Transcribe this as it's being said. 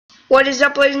What is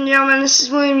up, ladies and gentlemen? This is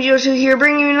William02 here,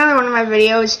 bringing you another one of my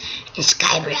videos. And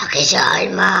Skyblock is all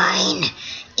mine.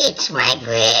 It's my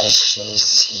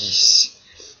precious.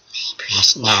 My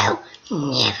precious. No,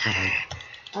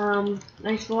 never.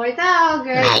 Nice voice out,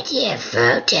 great. My dear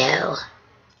photo.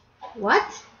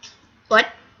 What? What?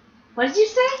 What did you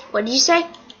say? What did you say? No,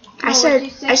 I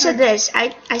said this.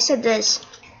 I said this.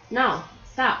 No,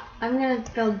 stop. I'm gonna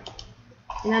build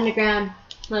an underground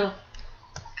little.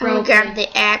 I'm gonna grab the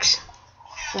axe.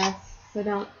 Yes, so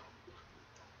don't.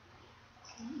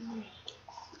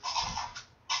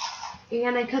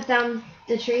 You're gonna cut down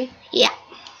the tree? Yeah.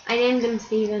 I named him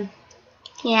Steven.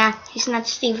 Yeah, he's not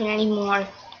Steven anymore.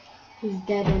 He's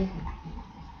dead and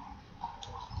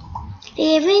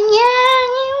Living young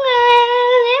and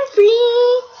wild and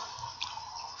free.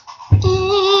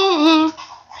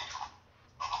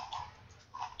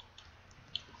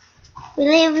 We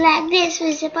live like this,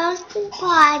 we're supposed to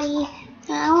party.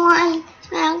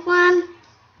 Not one.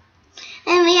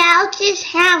 And we out just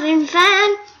having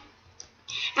fun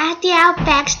at the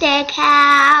Outback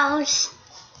Steakhouse.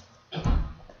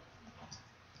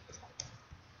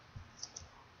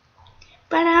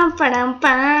 Ba-dum, ba-dum,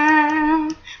 ba.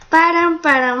 Ba-dum,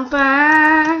 ba-dum,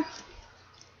 ba.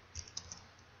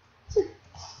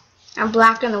 I'm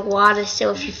blocking the water,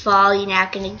 so if you fall, you're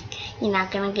not gonna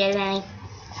get any.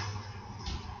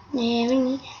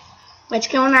 What's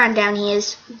going on down here?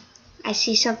 I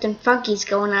see something funky's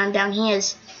going on down here.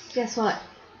 guess what?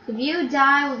 If you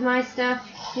die with my stuff,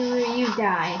 you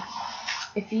die.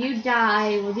 If you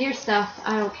die with your stuff,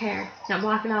 I don't care. Not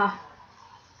blocking off.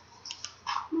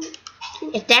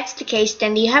 If that's the case,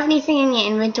 then do you have anything in your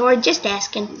inventory? Just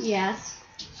asking. Yes.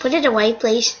 Put it away,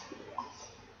 please.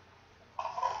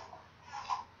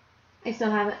 I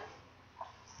still have it.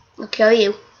 I'll kill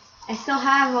you. I still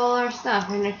have all our stuff,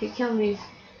 and if you kill me...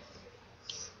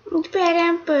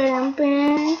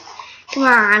 Come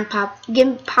on, Pop.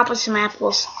 Give Papa some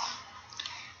apples.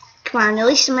 Come on, at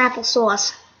least some apple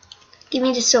sauce. Give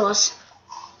me the sauce.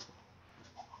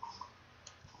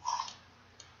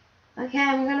 Okay,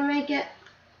 I'm gonna make it.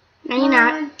 No, you're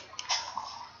not.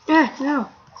 No.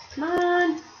 Come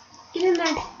on. Get in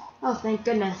there. Oh, thank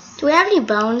goodness. Do we have any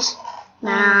bones?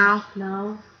 No.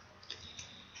 No.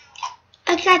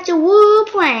 I got the wood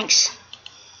planks.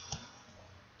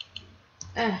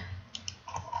 I'm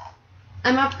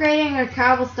upgrading our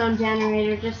cobblestone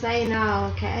generator, just so you know,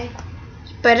 okay?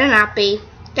 Better not be.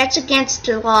 That's against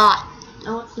the law.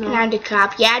 Oh, it's not. Not the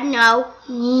cop. Yeah, no.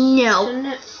 Shouldn't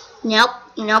it? Nope.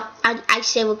 I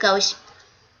say what goes.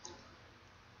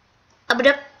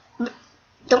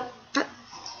 Don't.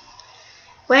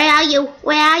 Where are you?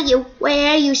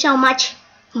 Where are you so much?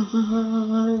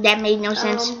 That made no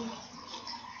sense.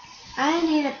 I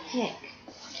need a pick.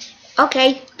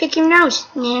 Okay, pick your nose.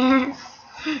 Yeah.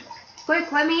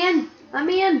 Quick, let me in. Let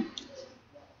me in.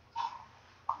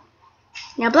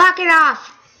 Now block it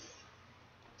off.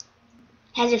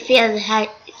 How's it feel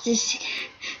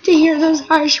to hear those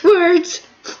harsh words?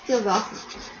 Feels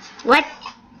awesome. What?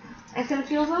 I said it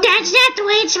feels awesome. That's not the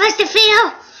way it's supposed to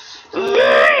feel. That's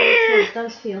what it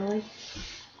does feel like.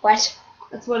 What?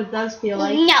 That's what it does feel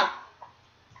like. No.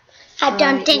 I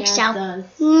don't think yeah, so. It does.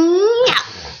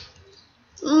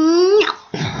 No.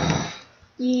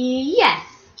 Yes.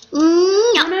 No.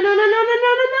 No.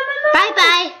 Bye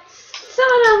bye.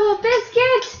 Son of a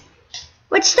biscuit.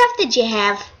 What stuff did you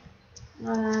have?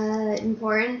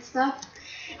 Important stuff.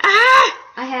 Ah!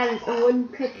 I had a wooden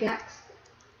pickaxe.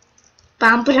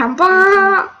 Bum ba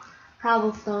bum.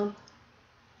 Cobblestone.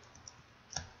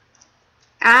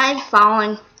 I've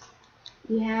fallen.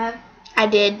 You have? I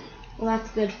did. Well,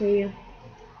 that's good for you.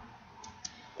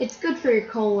 It's good for your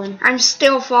colon. I'm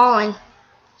still falling.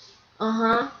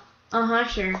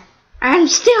 Sure. I'm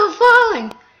still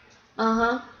falling.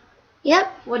 Yep.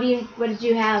 What did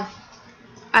you have?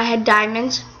 I had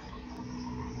diamonds.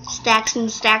 Stacks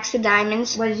and stacks of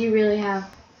diamonds. What did you really have?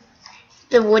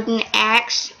 The wooden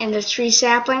axe and the tree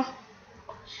sapling.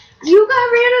 You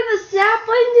got rid of the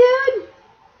sapling, dude?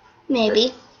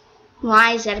 Maybe.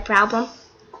 Why is that a problem?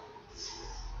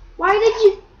 Why did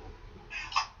you?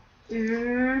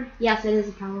 Yes, it is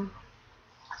a problem.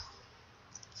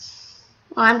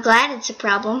 Well, I'm glad it's a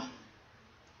problem.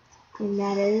 And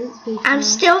that is. I'm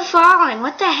still falling.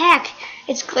 What the heck?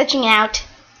 It's glitching out.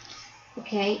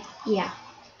 Okay. Yeah.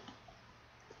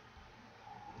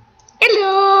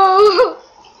 Hello.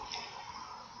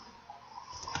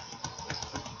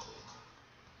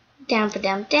 Down,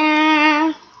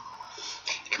 down.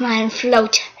 Come on,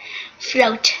 float.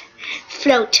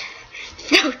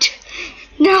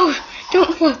 No,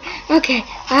 don't float. Okay,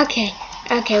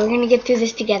 we're gonna get through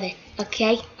this together.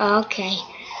 Okay.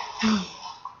 Okay,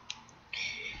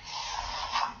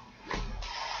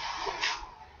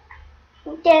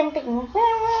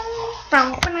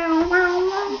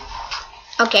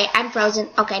 I'm frozen.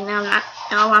 Okay, now I'm not.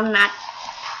 No, I'm not.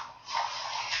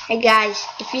 Hey guys,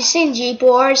 if you seen Jeep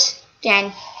Wars,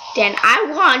 then I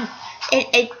won.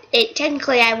 It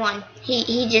technically I won.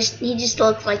 He just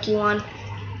looked like he won.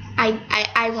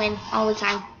 I win all the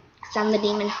time, 'cause I'm the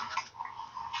demon.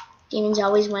 Demons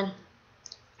always win,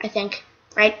 I think.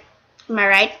 Right? Am I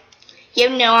right? You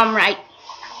know I'm right.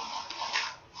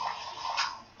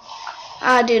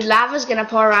 Oh, dude, lava's gonna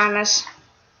pour on us.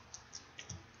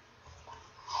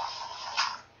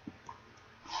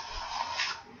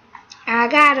 I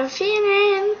got a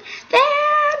feeling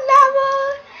that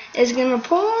lava is gonna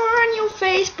pour on your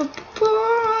face, pour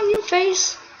on your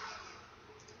face.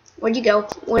 Where'd you go?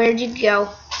 Where'd you go?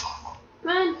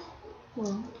 Come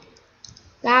on.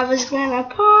 Lava's gonna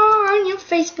pour on your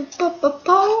face, pour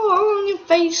on your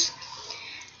face.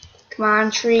 Come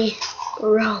on, tree,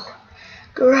 grow,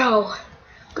 grow,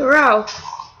 grow.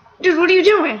 Dude, what are you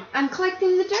doing? I'm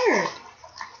collecting the dirt.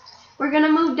 We're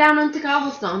gonna move down onto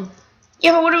cobblestone.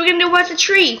 Yeah, but what are we gonna do about the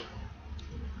tree?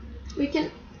 We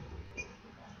can.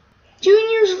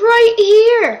 Junior's right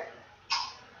here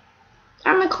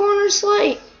on the corner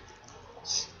slate.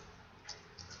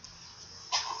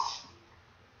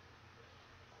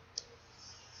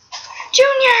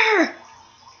 Junior!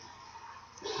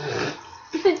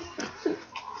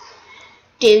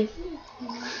 Dude,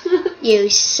 you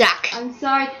suck. I'm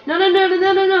sorry. No.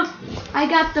 I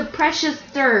got the precious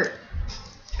dirt.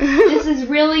 This is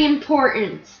really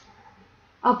important.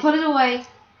 I'll put it away.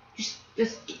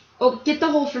 Just get the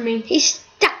hole for me. He's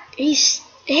stuck. He's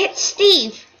hit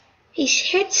Steve. He's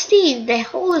hit Steve. The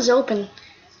hole is open.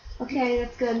 Okay,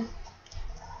 that's good.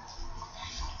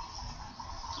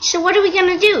 So what are we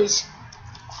gonna do?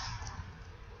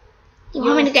 You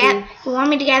want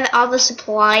me to gather all the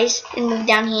supplies and move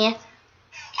down here?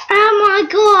 Oh my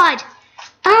god!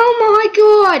 Oh my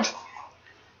god!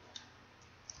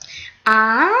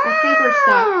 I think we're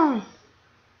stuck.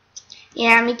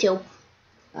 Yeah, me too.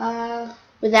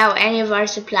 Without any of our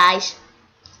supplies.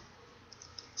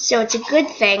 So it's a good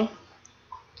thing.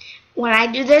 When I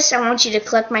do this, I want you to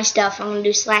collect my stuff. I'm gonna do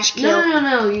 /kill.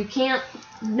 No, you can't.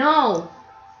 No.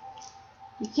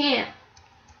 You can't.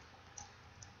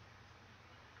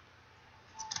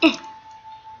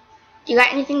 You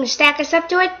got anything to stack us up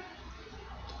to it?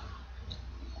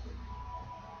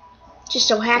 Just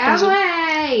so happens. Get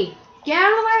away! Get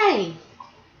away!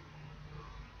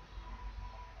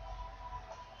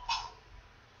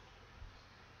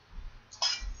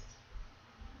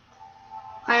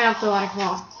 I have the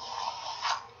waterfall.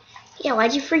 Yeah,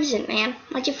 why'd you freeze it, man?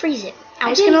 Why'd you freeze it? I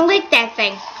was gonna lick that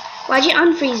thing. Why'd you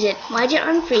unfreeze it? Why'd you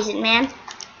unfreeze it, man?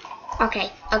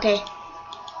 Okay.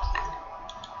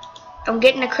 I'm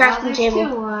getting a crafting table.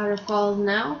 There's 2 waterfalls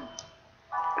now.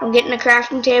 I'm getting a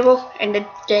crafting table and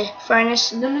the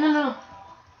furnace. No.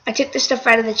 I took the stuff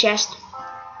out of the chest.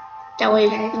 That way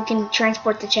Okay. we can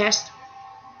transport the chest.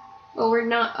 Well,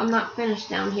 I'm not finished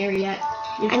down here yet.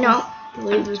 I know. To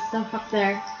leave the stuff up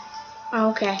there.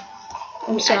 Okay.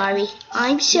 I'm sorry.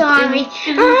 I'm sorry.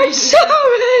 I'm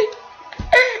sorry.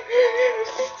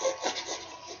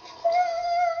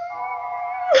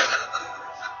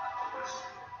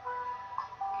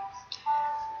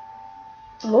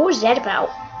 What was that about?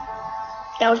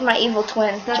 That was my evil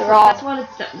twin. That's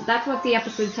what the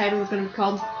episode title is going to be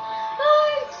called.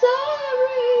 I'm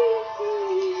sorry.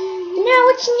 No,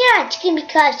 it's not. It's going to be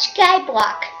called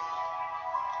SKYBLOCK.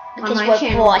 Because On my we're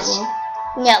channel. boss.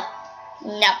 No.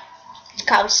 It's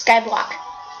called SKYBLOCK.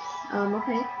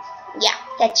 Okay. Yeah,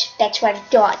 that's what I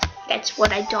thought. That's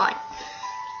what I thought.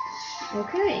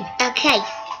 Okay.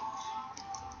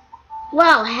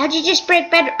 Whoa, how'd you just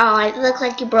break bedrock? Oh, it looked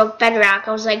like you broke bedrock.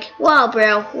 I was like, whoa,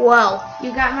 bro, whoa.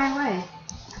 You got my way.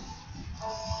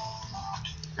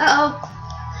 Uh-oh.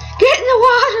 Get in the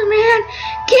water, man.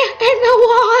 Get in the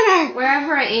water.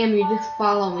 Wherever I am, you just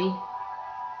follow me.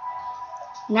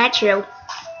 Not true.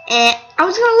 I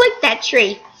was gonna lick that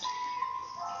tree.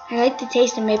 I like the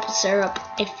taste of maple syrup,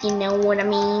 if you know what I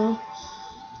mean.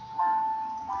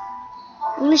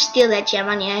 I'm gonna steal that gem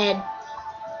on your head.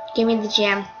 Give me the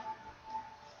gem.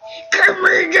 Give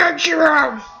me the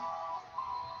gem!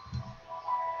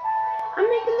 I'm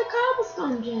making the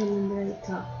cobblestone gem in the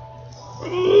top.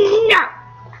 No!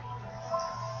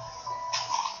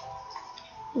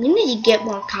 We need to get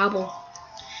more cobble.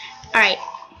 Alright.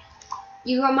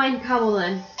 You got mine cobble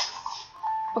then.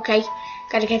 Okay.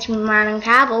 Gotta catch me mining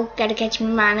cobble. Gotta catch me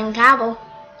mining cobble.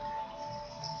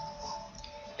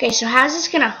 Okay, so how's this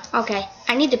gonna... Okay,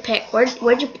 I need to pick.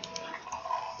 Where'd you...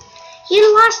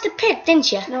 You lost the pick,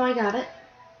 didn't you? No, I got it.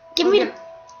 Give me.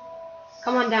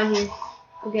 Come on down here.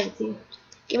 I'll give it to you.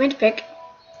 Give me the pick.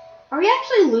 Are we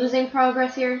actually losing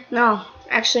progress here? No,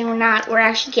 actually we're not. We're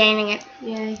actually gaining it.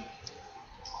 Yay.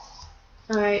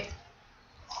 Alright.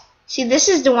 See, this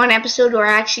is the one episode where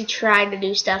I actually try to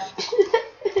do stuff.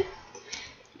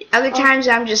 Other times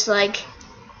I'm just like,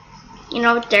 you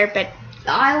know, derp it.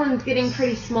 The island's getting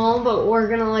pretty small, but we're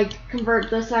gonna like convert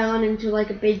this island into like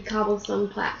a big cobblestone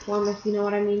platform, if you know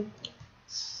what I mean.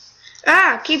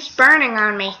 Ah, it keeps burning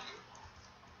on me.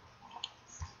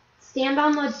 Stand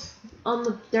on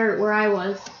the dirt where I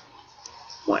was.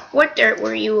 What dirt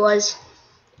where you was?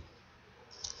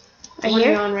 Right What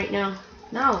here? are you on right now?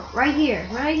 No, right here,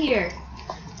 right here.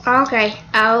 Okay,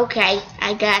 okay,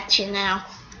 I got you now.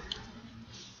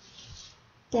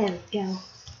 There we go.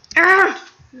 Ah!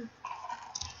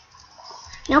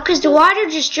 No, because the water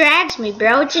just drags me,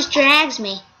 bro. It just drags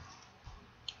me.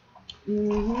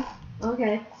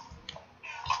 Okay.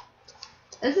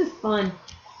 This is fun.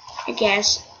 I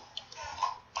guess.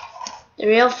 The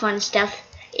real fun stuff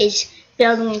is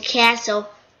building a castle,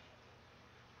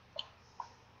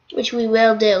 which we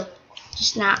will do.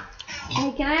 Just not.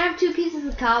 Hey, can I have 2 pieces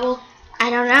of cobble? I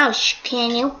don't know.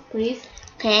 Can you? Please?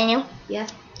 Can you?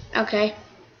 Yes. Okay.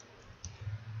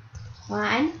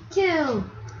 1, 2.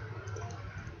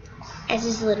 As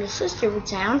his little sister would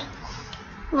sound.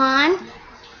 1,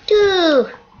 2.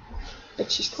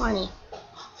 But she's 20.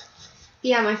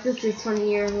 Yeah, my sister's 20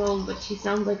 years old, but she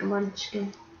sounds like a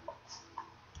munchkin.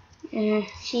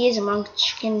 She is a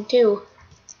munchkin too.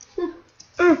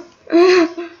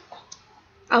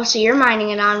 Oh, so you're mining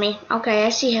it on me. Okay, I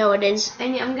see how it is.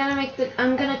 And I'm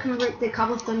gonna convert the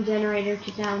cobblestone generator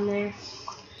to down there.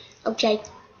 Okay,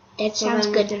 that sounds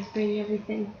So good. then we can bring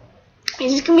everything.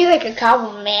 Is this gonna be like a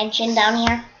cobble mansion down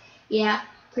here? Yeah,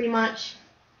 pretty much.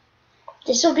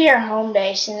 This will be our home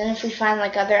base, and then if we find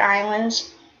like other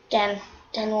islands, then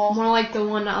we'll. More like the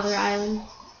one other island.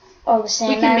 Oh, the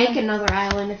sand We can island? make another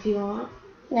island if you want.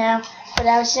 No, but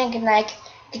I was thinking like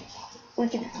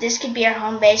this could be our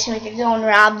home base, and we could go and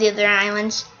rob the other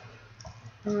islands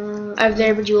of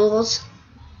their bejewels,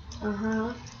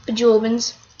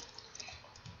 bejewelments.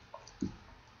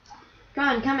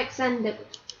 Come extend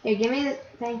it. Here, give me the.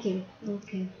 Thank you.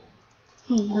 Okay.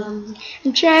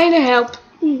 I'm trying to help.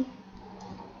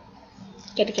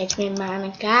 Gotta catch me in mine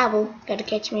and cobble. Gotta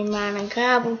catch me in mine and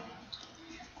cobble.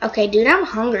 Okay, dude, I'm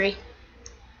hungry.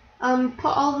 Put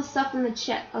all the stuff in the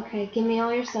chest. Okay, give me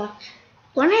all your stuff.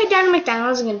 Wanna head down to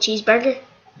McDonald's and get a cheeseburger?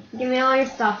 Give me all your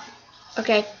stuff.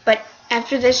 Okay, but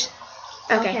after this.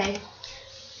 Okay.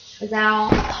 Is that all?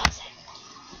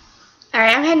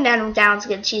 Alright, I'm heading down to McDonald's to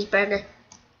get a cheeseburger.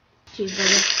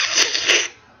 Cheeseburger.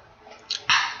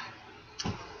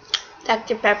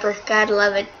 Dr. Pepper, gotta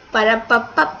love it.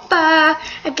 Ba-da-ba-ba-ba,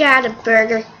 I got a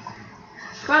burger.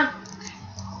 Come on.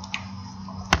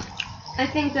 I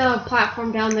think the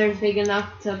platform down there is big enough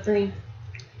to bring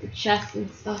the chest and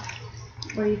stuff.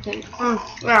 What do you think?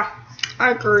 Yeah,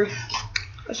 I agree.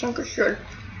 I think we should.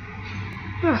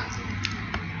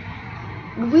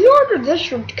 Did we order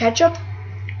this with ketchup?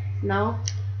 No.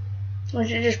 Was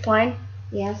it just plain?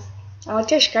 Yes. Oh, it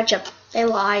tastes ketchup. They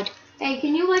lied. Hey,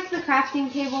 can you lick the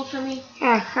crafting table for me?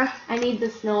 I need the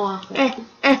snow off it.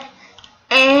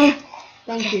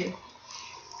 Thank you.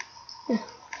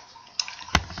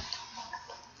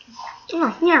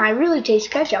 Oh, yeah, I really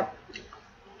taste ketchup.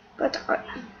 But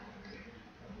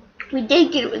we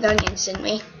did get it with onions, didn't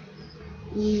we?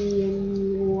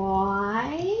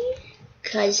 Why?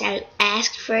 Because I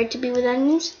asked for it to be with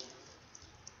onions.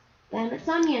 Then it's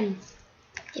onions.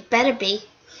 It better be.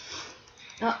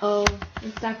 Uh-oh.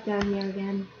 I'm stuck down here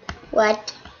again.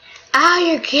 What? Oh,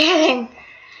 you're kidding.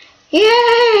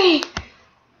 Yay!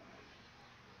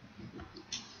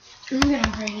 I'm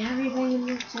gonna bring everything in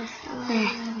this chest.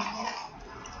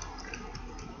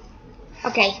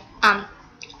 Okay,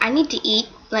 I need to eat,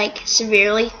 like,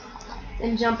 severely.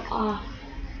 And jump off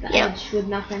the Yep. edge with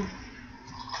nothing.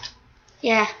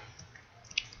 Yeah.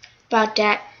 About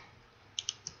that.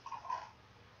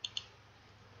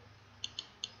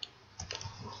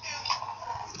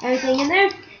 Everything in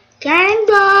there?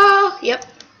 Cannonball! Yep.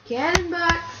 Cannon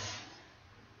box.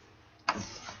 Now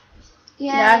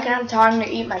Yeah. I'm time to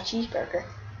eat my cheeseburger.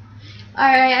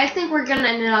 Alright, I think we're gonna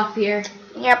end it off here.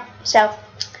 Yep, so,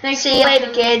 Thanks see for you later,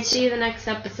 watching. kids. See you the next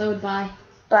episode. Bye.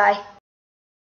 Bye.